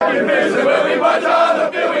Hi,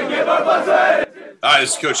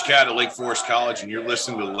 this is Coach Cat at Lake Forest College, and you're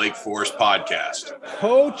listening to the Lake Forest Podcast.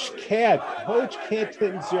 Coach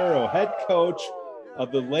Cantanzaro, head coach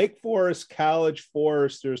of the Lake Forest College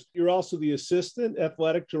Foresters. You're also the assistant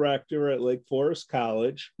athletic director at Lake Forest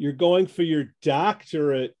College. You're going for your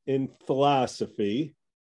doctorate in philosophy,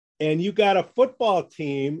 and you got a football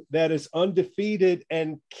team that is undefeated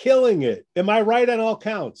and killing it. Am I right on all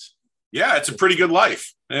counts? Yeah, it's a pretty good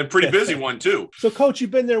life and a pretty busy one too. So, Coach,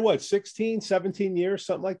 you've been there, 16, 17 years,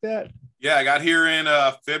 something like that? Yeah, I got here in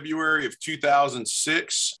February of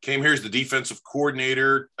 2006. Came here as the defensive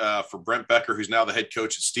coordinator for Brent Becker, who's now the head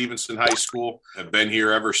coach at Stevenson High School. I've been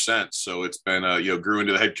here ever since. So it's been, grew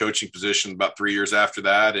into the head coaching position about 3 years after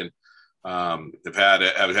that. And I've had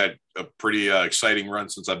a pretty exciting run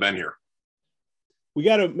since I've been here. We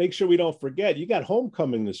got to make sure we don't forget, you got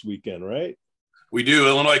homecoming this weekend, right? We do.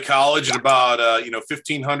 Illinois College, and about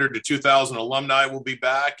 1,500 to 2,000 alumni will be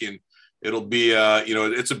back, and it'll be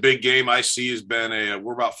it's a big game. IC has been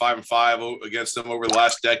we're about 5-5 against them over the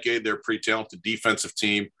last decade. They're a pretty talented defensive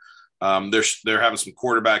team. They're having some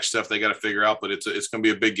quarterback stuff they got to figure out, but it's going to be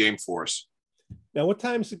a big game for us. Now, what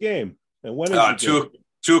time's the game? And when is it?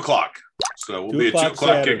 2 o'clock. So we'll be at 2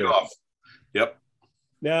 o'clock kickoff. Yep.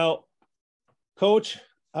 Now, Coach,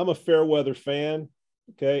 I'm a Fairweather fan.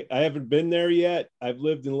 Okay. I haven't been there yet. I've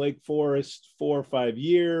lived in Lake Forest 4 or 5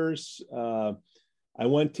 years. I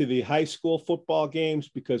went to the high school football games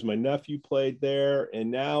because my nephew played there.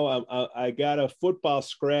 And now I got a football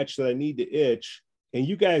scratch that I need to itch, and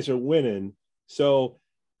you guys are winning. So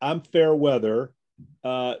I'm Fairweather.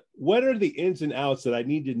 What are the ins and outs that I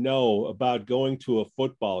need to know about going to a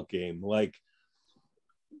football game? Like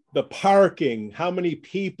the parking, how many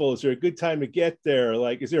people, is there a good time to get there?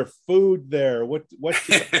 Like, is there food there? What do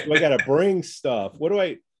I got to bring stuff?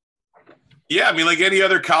 Yeah, I mean, like any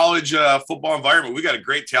other college football environment, we got a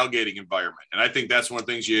great tailgating environment. And I think that's one of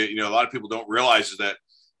the things a lot of people don't realize is that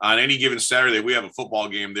on any given Saturday we have a football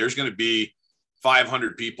game, there's going to be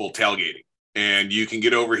 500 people tailgating. And you can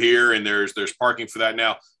get over here, and there's parking for that.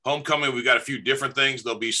 Now, homecoming, we've got a few different things.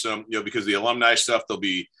 There'll be some, because of the alumni stuff, there'll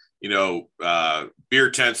be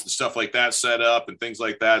beer tents and stuff like that set up and things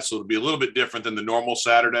like that. So it'll be a little bit different than the normal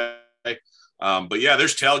Saturday. But yeah,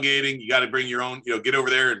 there's tailgating. You got to bring your own, get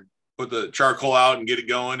over there and put the charcoal out and get it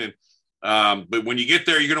going. And, but when you get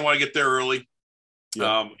there, you're going to want to get there early.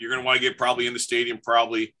 Yeah. You're going to want to get probably in the stadium,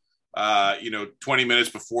 20 minutes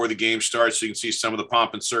before the game starts. So you can see some of the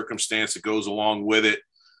pomp and circumstance that goes along with it.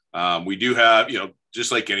 We do have,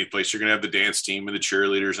 just like any place, you're going to have the dance team and the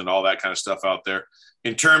cheerleaders and all that kind of stuff out there.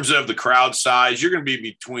 In terms of the crowd size, you're going to be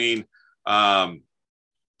between,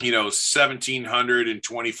 1,700 and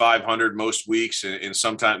 2,500 most weeks. And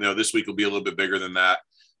sometimes, this week will be a little bit bigger than that.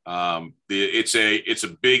 It's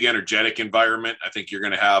a big, energetic environment. I think you're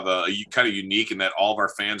going to have a kind of unique in that all of our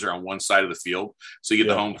fans are on one side of the field. So you get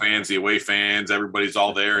the home fans, the away fans, everybody's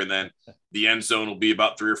all there. And then the end zone will be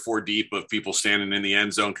about 3 or 4 deep of people standing in the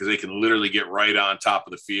end zone, because they can literally get right on top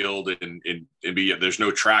of the field and be, there's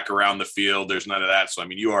no track around the field. There's none of that. So, I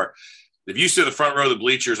mean, if you sit in the front row of the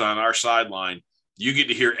bleachers on our sideline, you get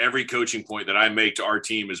to hear every coaching point that I make to our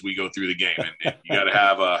team as we go through the game. And you got to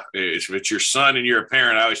have if it's your son and you're a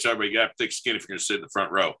parent, I always tell everybody, you got to have thick skin if you're going to sit in the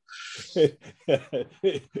front row.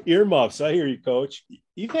 Earmuffs. I hear you, Coach.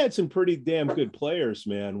 You've had some pretty damn good players,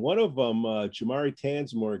 man. One of them, Jamari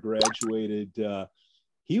Tansmore, graduated.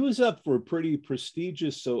 He was up for a pretty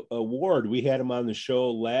prestigious award. We had him on the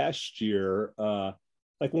show last year,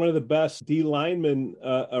 like one of the best D linemen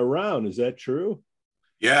around. Is that true?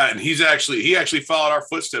 Yeah, and he actually followed our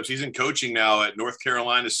footsteps. He's in coaching now at North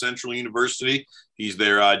Carolina Central University. He's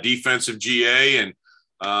their defensive GA, and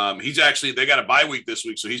they got a bye week this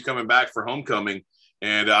week, so he's coming back for homecoming.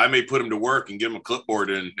 And I may put him to work and give him a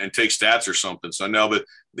clipboard and take stats or something. So no, but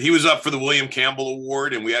he was up for the William Campbell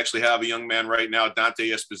Award, and we actually have a young man right now, Dante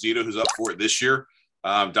Esposito, who's up for it this year.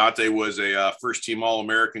 Dante was a first-team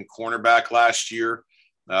All-American cornerback last year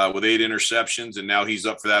with 8 interceptions, and now he's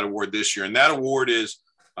up for that award this year. And that award is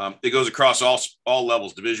it goes across all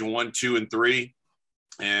levels, Division 1, 2, and 3.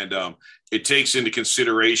 And it takes into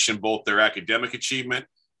consideration both their academic achievement,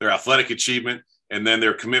 their athletic achievement, and then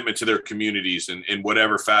their commitment to their communities and in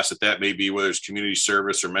whatever facet that may be, whether it's community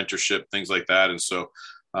service or mentorship, things like that. And so,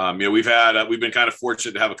 we've been kind of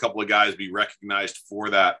fortunate to have a couple of guys be recognized for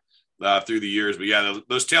that through the years. But yeah,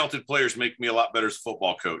 those talented players make me a lot better as a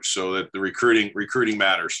football coach, so that the recruiting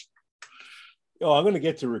matters. Oh, I'm going to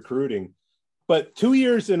get to recruiting. But 2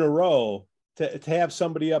 years in a row to have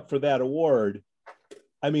somebody up for that award,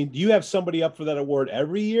 I mean, do you have somebody up for that award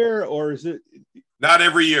every year, or is it Not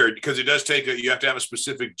every year, because it does take you have to have a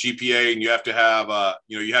specific GPA, and you have to have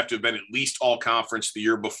you have to have been at least all conference the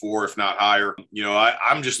year before, if not higher.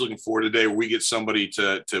 I'm just looking forward to the day where we get somebody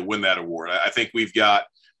to win that award. I think we've got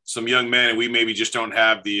some young men, and we maybe just don't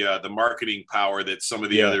have the marketing power that some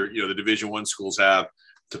of the other the Division I schools have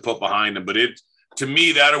to put behind them. But to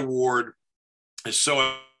me, that award is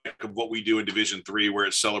so of what we do in Division III, where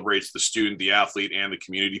it celebrates the student, the athlete, and the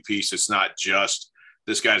community piece. It's not just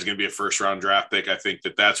this guy's going to be a first-round draft pick. I think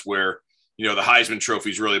that's where, the Heisman Trophy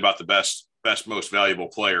is really about the best, most valuable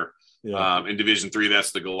player. Yeah. In Division III,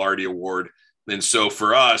 that's the Gallardi Award. And so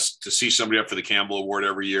for us to see somebody up for the Campbell Award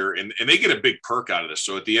every year, and they get a big perk out of this.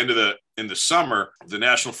 So at the end of in the summer, the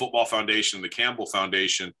National Football Foundation and the Campbell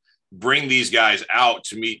Foundation bring these guys out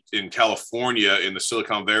to meet in California in the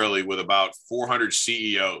Silicon Valley with about 400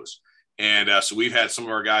 CEOs. And so we've had some of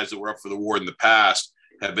our guys that were up for the award in the past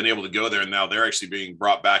have been able to go there, and now they're actually being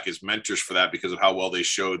brought back as mentors for that because of how well they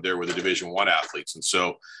showed there with the Division I athletes. And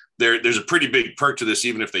so there's a pretty big perk to this,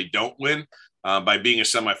 even if they don't win. By being a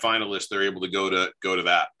semifinalist, they're able to go to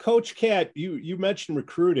that. Coach Cat, you mentioned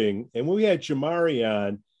recruiting, and when we had Jamari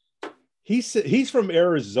on, he's from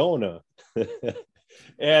Arizona,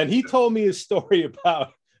 and he told me a story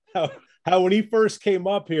about how when he first came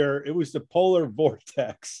up here, it was the polar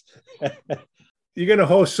vortex. You're going to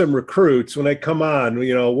host some recruits when they come on.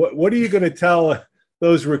 What are you going to tell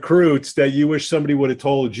those recruits that you wish somebody would have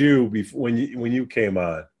told you when you came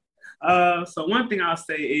on? So one thing I'll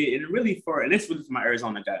say, and this was my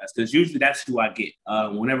Arizona guys, because usually that's who I get.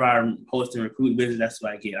 Whenever I'm hosting recruit visits, that's who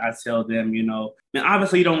I get. I tell them, and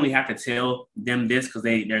obviously you don't really have to tell them this because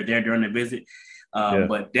they're there during the visit,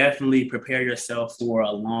 but definitely prepare yourself for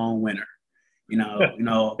a long winter.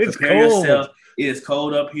 It's prepare cold. yourself. It is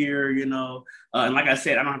cold up here, and like I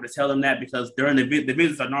said, I don't have to tell them that because during the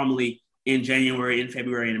visits are normally in January, in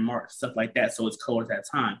February, and in March, stuff like that. So it's cold at that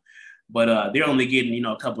time. But they're only getting,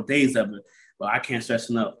 a couple of days of it. But I can't stress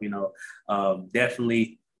enough,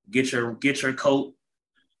 definitely get your coat,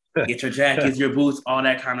 get your jackets, your boots, all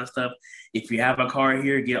that kind of stuff. If you have a car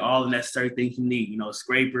here, get all the necessary things you need,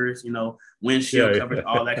 scrapers, windshield coverage,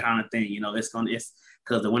 all that kind of thing. It's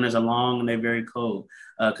because the winters are long and they're very cold.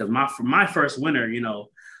 Because my first winter,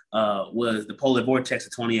 was the polar vortex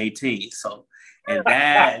of 2018. So, and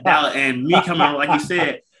and me coming, like you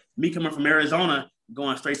said, me coming from Arizona,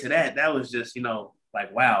 going straight to that was just,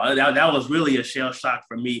 like, wow, that was really a shell shock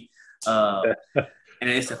for me. And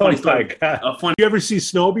it's a funny story. You ever see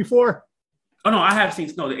snow before? Oh no, I have seen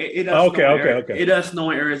snow. It does. Okay. It does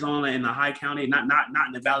snow in Arizona in the high county, not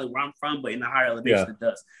in the valley where I'm from, but in the higher elevation it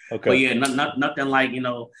does. Okay. But yeah, nothing like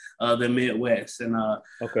the Midwest. And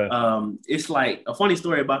it's like a funny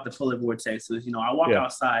story about the polar vortex is I walk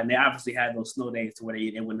outside and they obviously had those snow days to where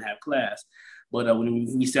they wouldn't have class. But when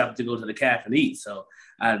we still have to go to the calf and eat, so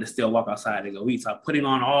I had to still walk outside and go eat. So I'm putting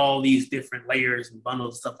on all these different layers and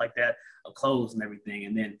bundles and stuff like that of clothes and everything.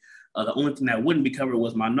 And then the only thing that wouldn't be covered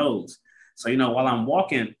was my nose. So, while I'm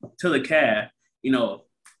walking to the calf,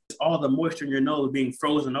 all the moisture in your nose being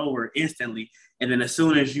frozen over instantly. And then as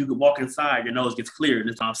soon as you walk inside, your nose gets cleared.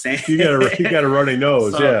 That's what I'm saying. You got a runny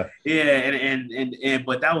nose. So, yeah. And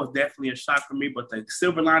but that was definitely a shock for me. But the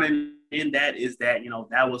silver lining in that is that,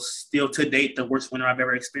 that was still to date the worst winter I've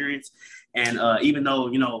ever experienced. And even though,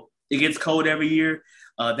 it gets cold every year,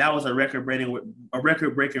 that was a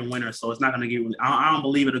record-breaking winter. So it's not going to get I don't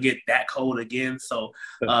believe it'll get that cold again. So,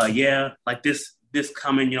 like this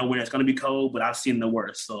coming, when it's going to be cold, but I've seen the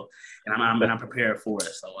worst. So, and I'm prepared for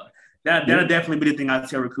it. So that'll definitely be the thing I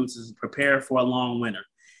tell recruits is prepare for a long winter,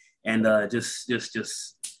 and just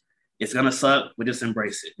it's going to suck, but just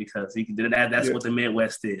embrace it because you can do that. That's what the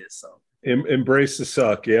Midwest is. So embrace the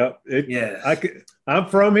suck. Yeah. I'm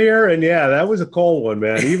from here, and that was a cold one,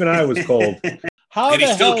 man. Even I was cold. He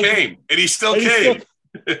still came.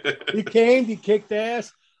 He came. He kicked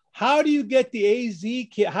ass. How do you get the AZ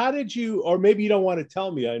kid? How did you, or maybe you don't want to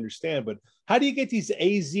tell me, I understand, but how do you get these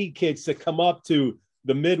AZ kids to come up to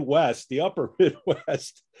the Midwest, the upper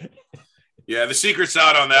Midwest? Yeah, the secret's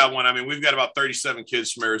out on that one. I mean, we've got about 37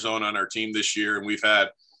 kids from Arizona on our team this year, and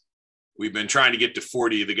we've been trying to get to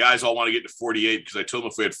 40. The guys all want to get to 48 because I told them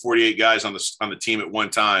if we had 48 guys on the team at one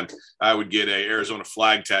time, I would get a Arizona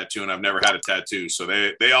flag tattoo, and I've never had a tattoo. So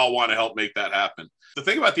they all want to help make that happen. The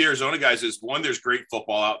thing about the Arizona guys is, one, there's great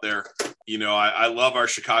football out there. I love our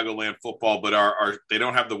Chicagoland football, but they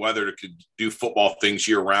don't have the weather to do football things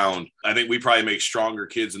year round. I think we probably make stronger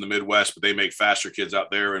kids in the Midwest, but they make faster kids out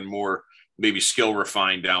there and more maybe skill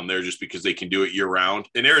refined down there just because they can do it year round.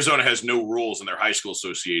 And Arizona has no rules in their high school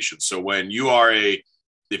association. So when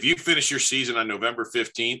if you finish your season on November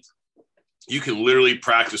 15th, you can literally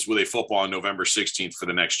practice with a football on November 16th for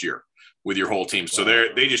the next year with your whole team. So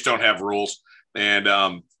they just don't have rules.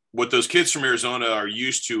 And what those kids from Arizona are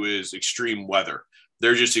used to is extreme weather.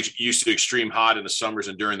 They're just used to extreme hot in the summers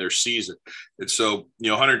and during their season. And so,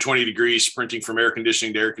 120 degrees sprinting from air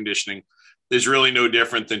conditioning to air conditioning is really no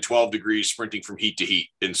different than 12 degrees sprinting from heat to heat.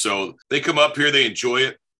 And so they come up here, they enjoy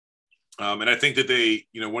it. And I think that they,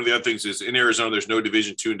 one of the other things is in Arizona, there's no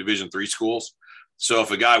Division II and Division III schools. So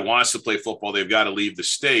if a guy wants to play football, they've got to leave the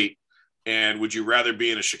state. And would you rather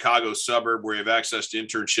be in a Chicago suburb where you have access to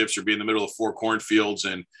internships or be in the middle of 4 cornfields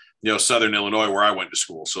and, Southern Illinois where I went to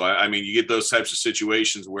school? So, I mean, you get those types of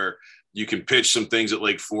situations where you can pitch some things at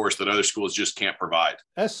Lake Forest that other schools just can't provide.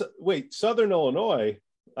 Wait, Southern Illinois?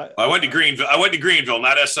 I went to Greenville.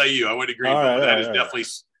 Not SIU. I went to Greenville. Right, that is definitely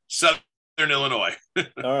Southern Illinois.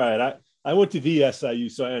 All right. I went to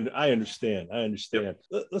VSIU, so I understand. Yep.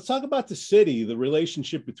 Let's talk about the city, the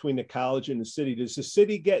relationship between the college and the city. Does the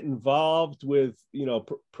city get involved with,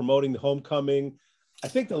 promoting the homecoming? I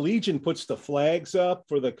think the Legion puts the flags up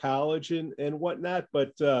for the college and whatnot.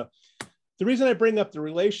 But the reason I bring up the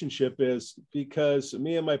relationship is because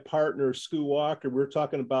me and my partner, Scu Walker, we're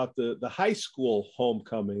talking about the high school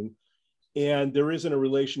homecoming. And there isn't a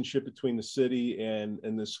relationship between the city and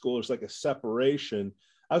the school. There's like a separation.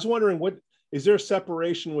 I was wondering, is there a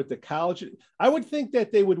separation with the college? I would think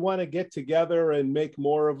that they would want to get together and make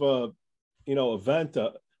more of a, event.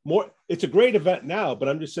 It's a great event now, but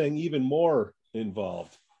I'm just saying even more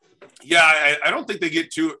involved. Yeah, I don't think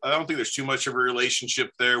I don't think there's too much of a relationship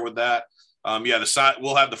there with that.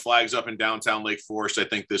 We'll have the flags up in downtown Lake Forest, I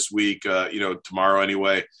think this week, tomorrow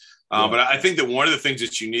anyway. But I think that one of the things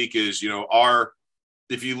that's unique is,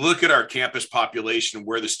 if you look at our campus population,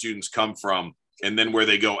 where the students come from, and then where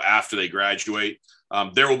they go after they graduate,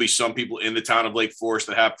 there will be some people in the town of Lake Forest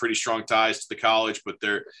that have pretty strong ties to the college, but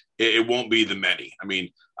it won't be the many. I mean,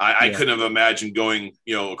 I couldn't have imagined going,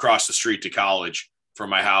 across the street to college from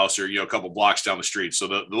my house or, a couple blocks down the street. So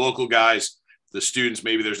the local guys, the students,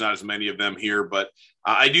 maybe there's not as many of them here, but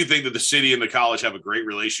I do think that the city and the college have a great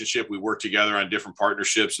relationship. We work together on different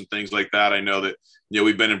partnerships and things like that. I know that,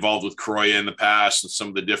 we've been involved with Croya in the past and some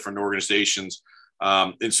of the different organizations.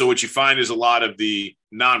 And so what you find is a lot of the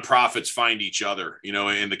nonprofits find each other,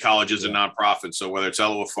 and the college is a nonprofit. So whether it's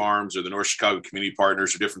Iowa Farms or the North Chicago Community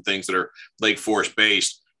Partners or different things that are Lake Forest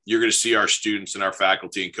based, you're going to see our students and our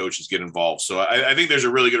faculty and coaches get involved. So I think there's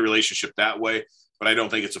a really good relationship that way, but I don't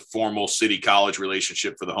think it's a formal city college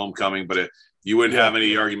relationship for the homecoming, but you wouldn't have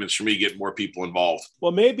any arguments for me getting more people involved.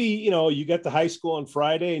 Well, maybe, you got the high school on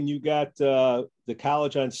Friday and you got the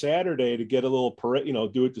college on Saturday to get a little parade,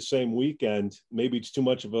 do it the same weekend. Maybe it's too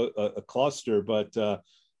much of a cluster, but,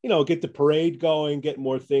 get the parade going, get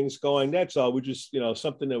more things going. That's all. We just,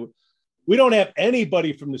 something that we don't have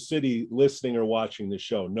anybody from the city listening or watching the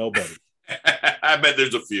show. Nobody. I bet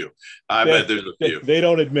there's a few. They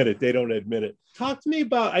don't admit it. Talk to me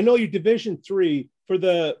about, I know you're Division III for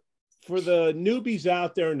the newbies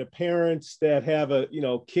out there and the parents that have a,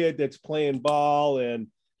 kid that's playing ball, and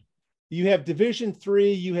you have Division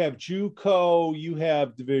III, you have JUCO, you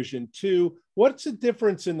have Division II. What's the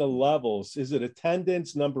difference in the levels? Is it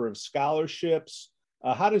attendance, number of scholarships?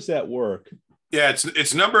 How does that work? Yeah,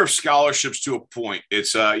 it's number of scholarships to a point.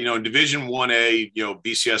 It's, in Division 1A,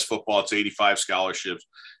 BCS football, it's 85 scholarships.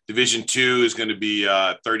 Division 2 is going to be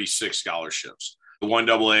 36 scholarships. The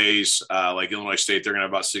 1AAs, like Illinois State, they're going to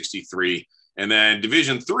have about 63. And then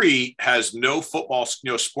Division 3 has no football,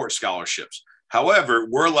 sports scholarships. However,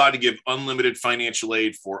 we're allowed to give unlimited financial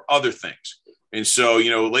aid for other things. And so,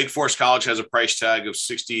 Lake Forest College has a price tag of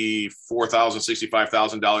 $64,000,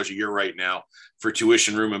 $65,000 a year right now for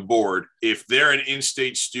tuition, room, and board. If they're an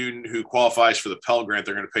in-state student who qualifies for the Pell Grant,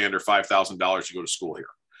 they're going to pay under $5,000 to go to school here.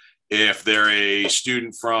 If they're a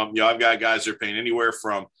student from, I've got guys that are paying anywhere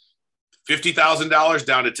from $50,000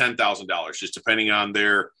 down to $10,000, just depending on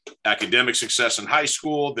their academic success in high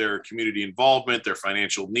school, their community involvement, their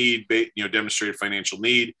financial need, demonstrated financial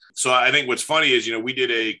need. So I think what's funny is, we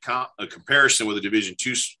did a comparison with a Division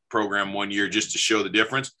II program one year just to show the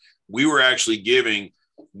difference. We were actually giving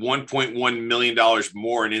 $1.1 million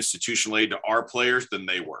more in institutional aid to our players than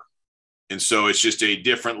they were. And so it's just a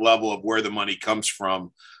different level of where the money comes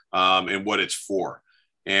from and what it's for.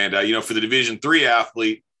 And, for the Division III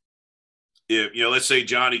athlete, if, let's say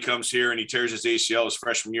Johnny comes here and he tears his ACL his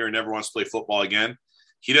freshman year and never wants to play football again,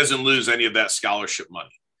 he doesn't lose any of that scholarship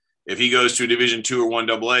money. If he goes to a Division II or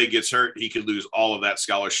 1AA, gets hurt, he could lose all of that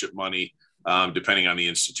scholarship money, depending on the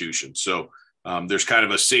institution. So there's kind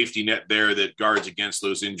of a safety net there that guards against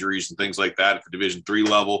those injuries and things like that at the Division III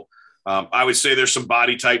level. I would say there's some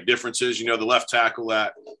body type differences. The left tackle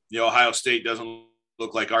at Ohio State doesn't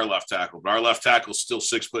look like our left tackle, but our left tackle is still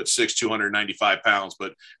 6'6", 295 pounds,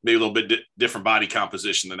 but maybe a little bit different body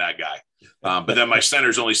composition than that guy. But then my center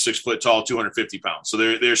is only 6 foot tall, 250 pounds. So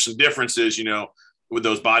there's some differences, with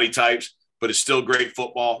those body types, but it's still great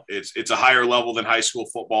football. It's a higher level than high school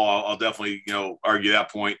football. I'll definitely, argue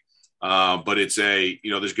that point. But it's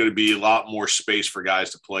there's going to be a lot more space for guys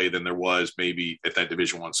to play than there was maybe at that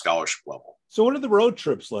Division I scholarship level. So what are the road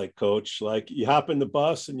trips like, Coach? Like, you hop in the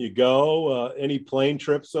bus and you go, any plane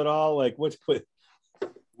trips at all? Like, what's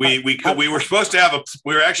we were supposed to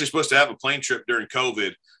we were actually supposed to have a plane trip during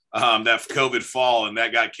COVID, that COVID fall, and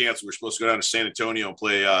that got canceled. We're supposed to go down to San Antonio and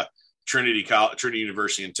play Trinity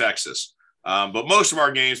University in Texas. But most of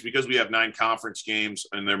our games, because we have 9 conference games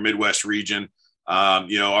in their Midwest region, we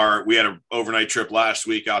had an overnight trip last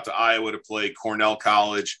week out to Iowa to play Cornell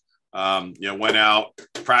College. Went out,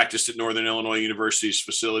 practiced at Northern Illinois University's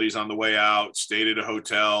facilities on the way out, stayed at a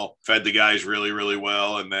hotel, fed the guys really, really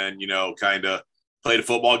well, and then, kind of played a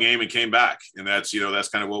football game and came back. And that's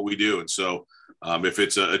kind of what we do. And so if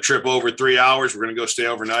it's a trip over 3 hours, we're going to go stay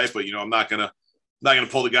overnight, but, I'm not going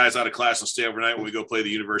to pull the guys out of class and stay overnight when we go play the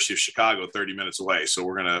University of Chicago 30 minutes away. So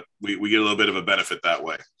we get a little bit of a benefit that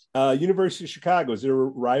way. University of Chicago, is there a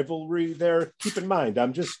rivalry there? Keep in mind,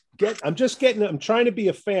 I'm trying to be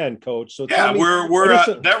a fan, Coach. So yeah,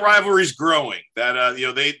 that rivalry's growing. That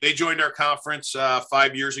they joined our conference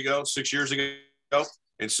 6 years ago,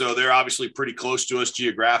 and so they're obviously pretty close to us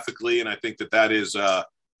geographically. And I think that is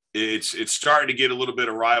it's starting to get a little bit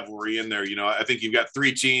of rivalry in there. I think you've got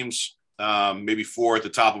 3 teams, maybe 4 at the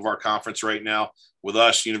top of our conference right now with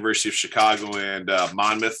us, University of Chicago and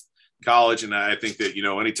Monmouth College. And I think that,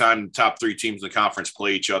 anytime the top 3 teams in the conference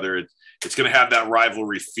play each other, it's going to have that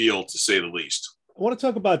rivalry feel, to say the least. I want to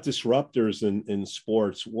talk about disruptors in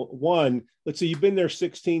sports. One, let's say you've been there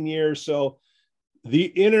 16 years. So the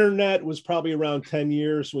internet was probably around 10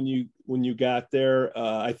 years when you got there.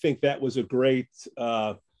 I think that was a great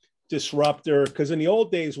disruptor, because in the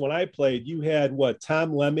old days when I played, you had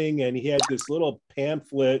Tom Lemming, and he had this little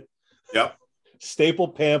pamphlet, staple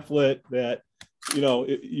pamphlet that,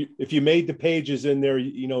 if you made the pages in there,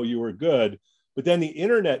 you were good. But then the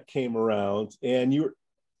internet came around, and you were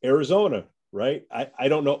Arizona, right? I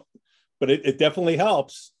don't know, but it definitely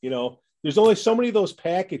helps. There's only so many of those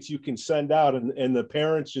packets you can send out, and the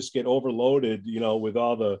parents just get overloaded, with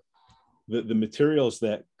all the materials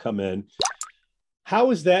that come in. How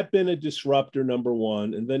has that been a disruptor, number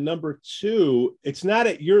one? And then number two, it's not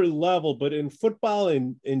at your level, but in football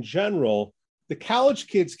in general, the college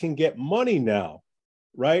kids can get money now,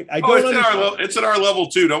 right? It's at our level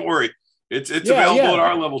too. Don't worry. It's available at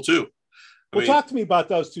our level too. Talk to me about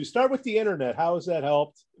those two. Start with the internet. How has that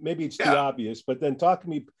helped? Maybe it's too obvious, but then talk to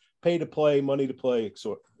me, pay to play, money to play.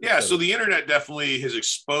 So the internet definitely has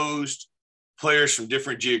exposed players from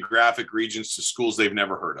different geographic regions to schools they've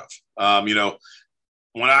never heard of.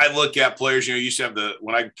 When I look at players, you used to have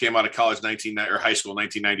when I came out of college, or high school,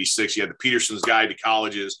 1996, you had the Peterson's Guide to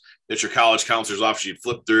Colleges that your college counselor's office, you'd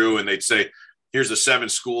flip through and they'd say, here's the 7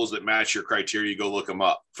 schools that match your criteria. You go look them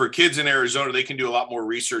up. For kids in Arizona, they can do a lot more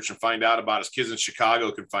research and find out about us. Kids in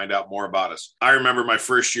Chicago can find out more about us. I remember my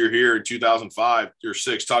first year here in 2005 or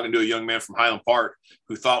 6, talking to a young man from Highland Park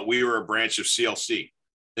who thought we were a branch of CLC.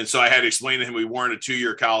 And so I had to explain to him we weren't a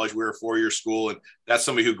 2-year college, we were a 4-year school. And that's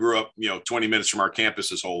somebody who grew up, 20 minutes from our campus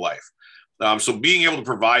his whole life. So being able to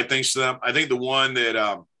provide things to them, I think the one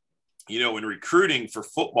that, in recruiting for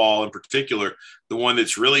football in particular, the one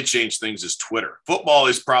that's really changed things is Twitter. Football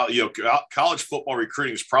is probably, college football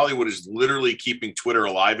recruiting is probably what is literally keeping Twitter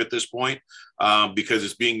alive at this point, because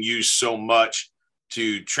it's being used so much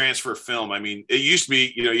to transfer film. I mean, it used to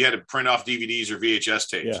be, you had to print off DVDs or VHS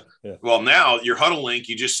tapes. Yeah. Well, now your huddle link,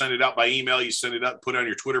 you just send it out by email. You send it up, put it on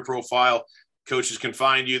your Twitter profile. Coaches can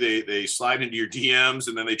find you. They slide into your DMs,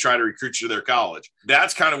 and then they try to recruit you to their college.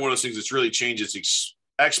 That's kind of one of those things that's really changed. It's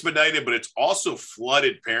expedited, but it's also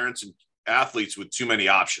flooded parents and athletes with too many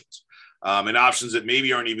options, and options that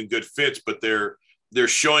maybe aren't even good fits, but they're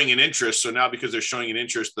showing an interest. So now, because they're showing an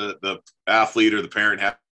interest, the athlete or the parent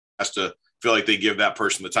has to feel like they give that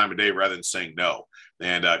person the time of day rather than saying no.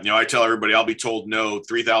 And, I tell everybody I'll be told no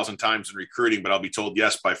 3,000 times in recruiting, but I'll be told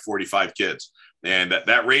yes by 45 kids. And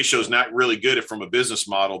that ratio is not really good from a business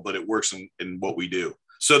model, but it works in what we do.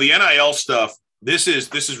 So the NIL stuff, this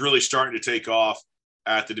is really starting to take off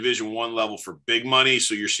at the Division I level for big money.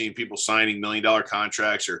 So you're seeing people signing $1 million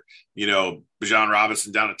contracts, or, Bijan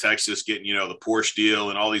Robinson down in Texas getting, the Porsche deal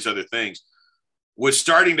and all these other things. What's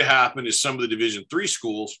starting to happen is some of the Division III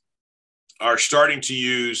schools are starting to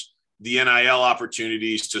use the NIL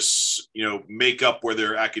opportunities to, make up where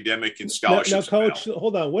their academic and scholarships. Now, Coach,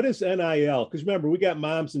 hold on. What is NIL? Because remember, we got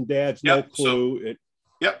moms and dads, no clue.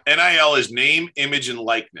 NIL is name, image, and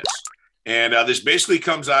likeness. And this basically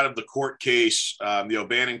comes out of the court case, the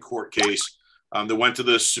O'Bannon court case that went to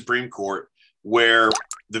the Supreme Court, where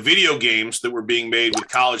the video games that were being made with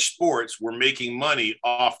college sports were making money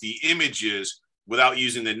off the images without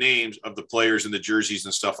using the names of the players and the jerseys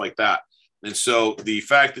and stuff like that. And so the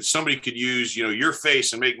fact that somebody could use, your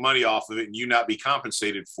face and make money off of it and you not be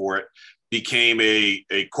compensated for it became a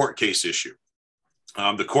court case issue.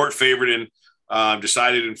 The court favored and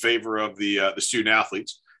decided in favor of the student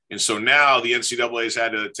athletes. And so now the NCAA has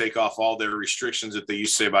had to take off all their restrictions that they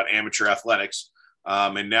used to say about amateur athletics.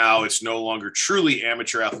 And now it's no longer truly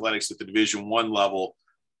amateur athletics at the Division I level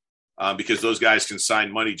because those guys can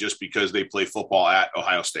sign money just because they play football at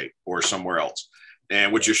Ohio State or somewhere else.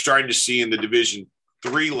 And what you're starting to see in the Division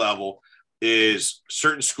III level is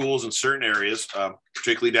certain schools in certain areas,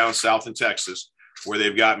 particularly down south in Texas, where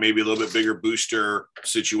they've got maybe a little bit bigger booster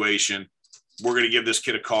situation. We're going to give this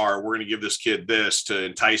kid a car. We're going to give this kid this to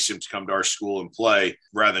entice him to come to our school and play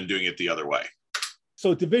rather than doing it the other way.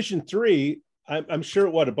 So Division III, I'm sure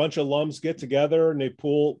a bunch of alums get together and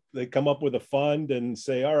they come up with a fund and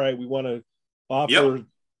say, all right, we want to offer. Yep.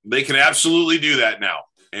 They can absolutely do that now.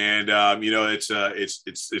 And,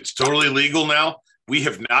 it's totally legal now. We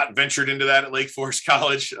have not ventured into that at Lake Forest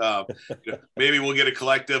College. Maybe we'll get a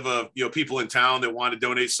collective of, people in town that want to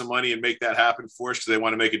donate some money and make that happen for us because they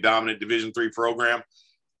want to make a dominant Division III program.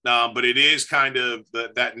 But it is kind of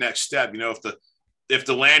that next step. If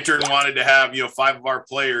the Lantern wanted to have, 5 of our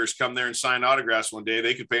players come there and sign autographs one day,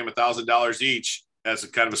 they could pay them $1,000 each as a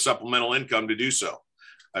kind of a supplemental income to do so.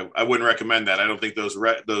 I wouldn't recommend that. I don't think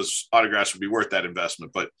those autographs would be worth that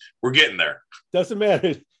investment, but we're getting there. Doesn't matter.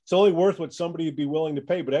 It's only worth what somebody would be willing to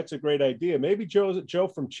pay, but that's a great idea. Maybe Joe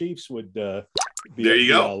from Chiefs would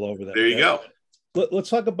be all over that. There you go. Let's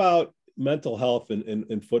talk about mental health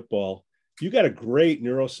in football. You got a great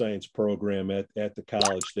neuroscience program at the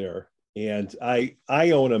college there. And I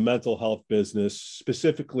own a mental health business.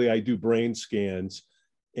 Specifically, I do brain scans.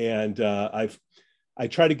 And I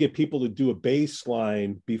try to get people to do a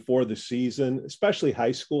baseline before the season, especially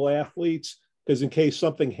high school athletes, because in case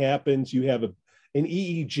something happens, you have an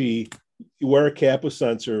EEG, you wear a cap with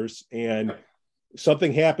sensors, and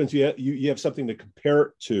something happens, you have something to compare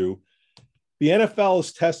it to. The NFL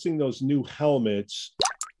is testing those new helmets.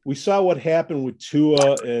 We saw what happened with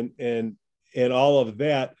Tua and all of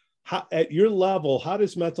that. At your level, how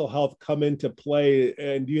does mental health come into play?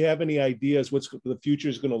 And do you have any ideas what the future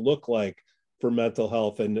is going to look like for mental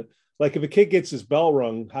health? And like, if a kid gets his bell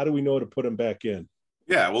rung, how do we know to put him back in?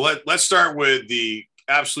 Yeah, well, let's start with the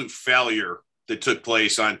absolute failure that took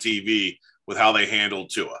place on TV with how they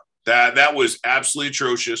handled Tua. That was absolutely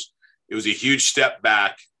atrocious. It was a huge step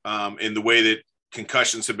back in the way that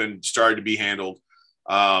concussions have been started to be handled.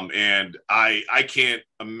 And I can't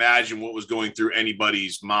imagine what was going through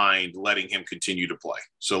anybody's mind letting him continue to play.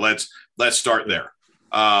 So let's start there.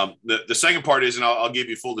 The second part is, and I'll give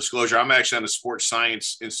you full disclosure, I'm actually on the Sports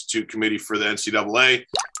Science Institute committee for the NCAA.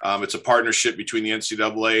 It's a partnership between the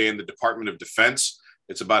NCAA and the Department of Defense.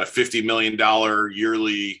 It's about a $50 million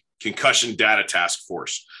yearly concussion data task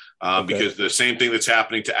force because the same thing that's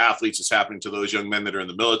happening to athletes is happening to those young men that are in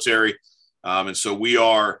the military. And so we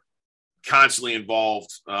are constantly involved.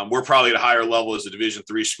 We're probably at a higher level as a Division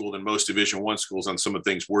III school than most Division I schools on some of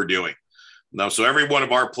the things we're doing. Now, so every one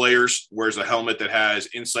of our players wears a helmet that has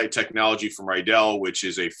Insight technology from Rydell, which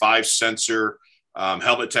is a 5-sensor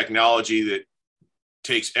helmet technology that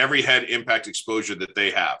takes every head impact exposure that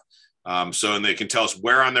they have. And they can tell us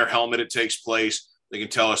where on their helmet it takes place. They can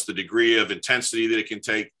tell us the degree of intensity that it can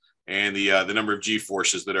take and the number of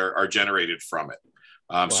G-forces that are generated from it.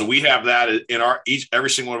 Wow. So we have that in every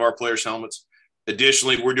single one of our players' helmets.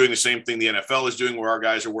 Additionally, we're doing the same thing the NFL is doing, where our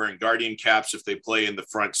guys are wearing Guardian caps if they play in the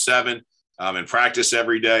front 7 and practice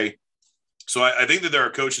every day. So I think that there are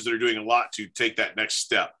coaches that are doing a lot to take that next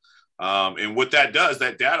step. And what that does,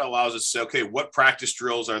 that data allows us to say, okay, what practice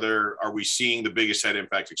drills are we seeing the biggest head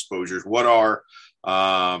impact exposures? What are,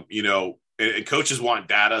 and coaches want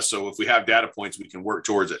data. So if we have data points, we can work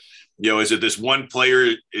towards it. Is it this one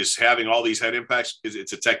player is having all these head impacts?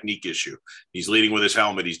 It's a technique issue. He's leading with his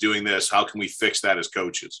helmet. He's doing this. How can we fix that as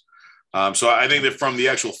coaches? So I think that from the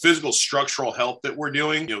actual physical structural health that we're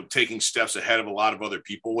doing, taking steps ahead of a lot of other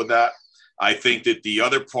people with that. I think that the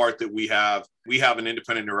other part that we have an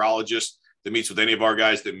independent neurologist that meets with any of our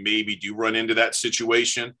guys that maybe do run into that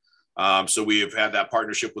situation. So we have had that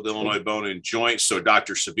partnership with Illinois Bone and Joint. So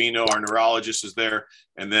Dr. Sabino, our neurologist, is there.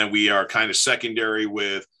 And then we are kind of secondary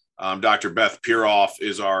with Dr. Beth Piroff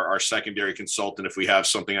is our secondary consultant if we have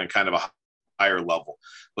something on kind of a higher level.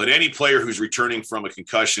 But any player who's returning from a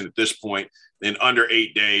concussion at this point in under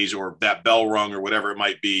 8 days, or that bell rung or whatever it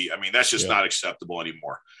might be, I mean, that's just not acceptable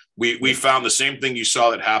anymore. We found the same thing you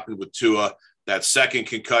saw that happened with Tua. That second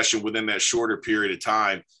concussion within that shorter period of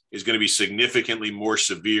time is going to be significantly more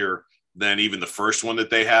severe than even the first one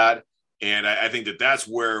that they had. And I think that that's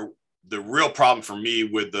where the real problem for me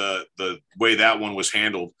with the way that one was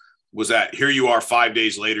handled was that here you are 5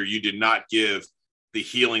 days later, you did not give the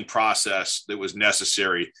healing process that was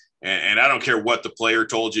necessary. And I don't care what the player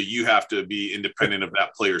told you, you have to be independent of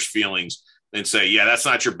that player's feelings and say, yeah, that's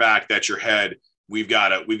not your back, that's your head. We've got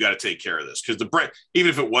to take care of this, because the brain, even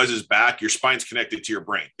if it was his back, your spine's connected to your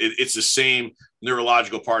brain. It's the same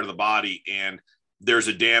neurological part of the body, and there's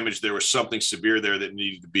a damage. There was something severe there that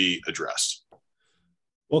needed to be addressed.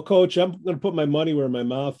 Well, Coach, I'm going to put my money where my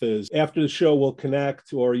mouth is. After the show, we'll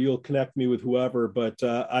connect, or you'll connect me with whoever. But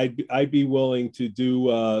I'd be willing to do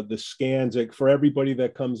the scans for everybody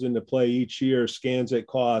that comes into play each year. Scans at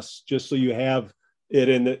cost, just so you have it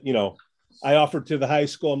in the, you know. I offered to the high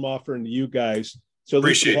school. I'm offering to you guys. So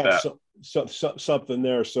appreciate that. Something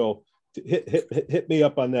there. So hit me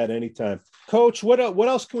up on that anytime. Coach, what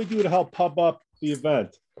else can we do to help pub up the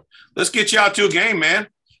event? Let's get you out to a game, man.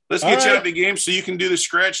 Let's get you out to the game so you can do the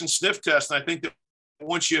scratch and sniff test. And I think that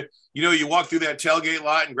once you walk through that tailgate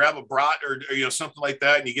lot and grab a brat or something like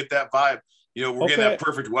that, and you get that vibe. We're getting that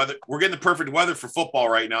perfect weather. We're getting the perfect weather for football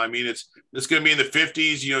right now. I mean, it's going to be in the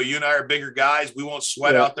 50s. You and I are bigger guys. We won't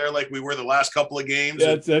sweat out there like we were the last couple of games.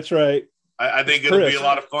 That's right. I think it'll be a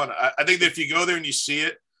lot of fun. I think that if you go there and you see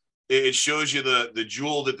it, it shows you the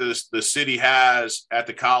jewel that the city has at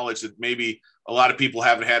the college that maybe a lot of people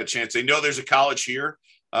haven't had a chance. They know there's a college here.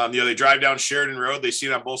 They drive down Sheridan Road. They see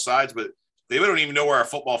it on both sides, but they don't even know where our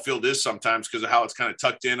football field is sometimes because of how it's kind of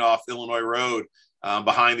tucked in off Illinois Road.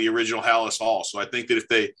 Behind the original Hallis Hall. So I think that if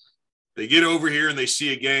they get over here and they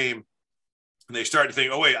see a game and they start to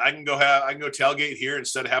think, oh wait, I can go tailgate here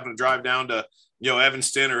instead of having to drive down to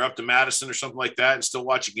Evanston or up to Madison or something like that and still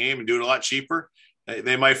watch a game and do it a lot cheaper,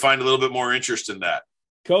 they might find a little bit more interest in that.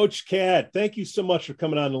 Coach Cad, thank you so much for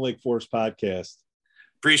coming on the Lake Forest Podcast.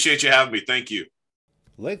 Appreciate you having me. Thank you.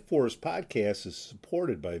 Lake Forest Podcast is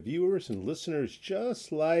supported by viewers and listeners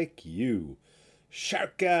just like you.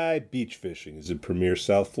 Shark Guy Beach Fishing is a premier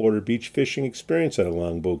South Florida beach fishing experience out of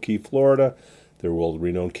Longboat Key, Florida. Their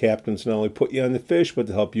world-renowned captains not only put you on the fish, but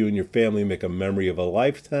to help you and your family make a memory of a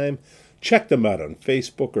lifetime. Check them out on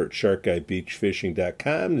Facebook or at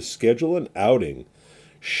sharkguybeachfishing.com to schedule an outing.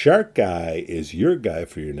 Shark Guy is your guy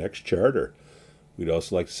for your next charter. We'd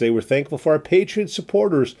also like to say we're thankful for our Patreon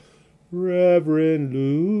supporters, Reverend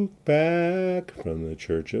Luke Back from the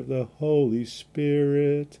Church of the Holy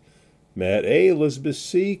Spirit, Matt A., Elizabeth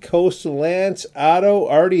C., Coastal Lance, Otto,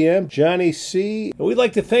 RDM, Johnny C. And we'd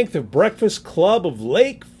like to thank the Breakfast Club of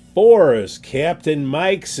Lake Forest, Captain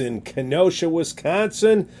Mike's in Kenosha,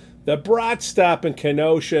 Wisconsin, the Brat Stop in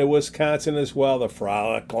Kenosha, Wisconsin as well, the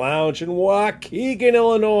Frolic Lounge in Waukegan,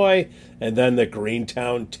 Illinois, and then the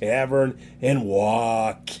Greentown Tavern in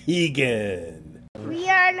Waukegan. We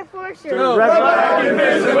are the Foresters. Red flag and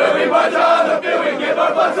vision, when we march on the field, we give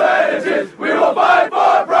our blood, sweat, and tears. We will fight.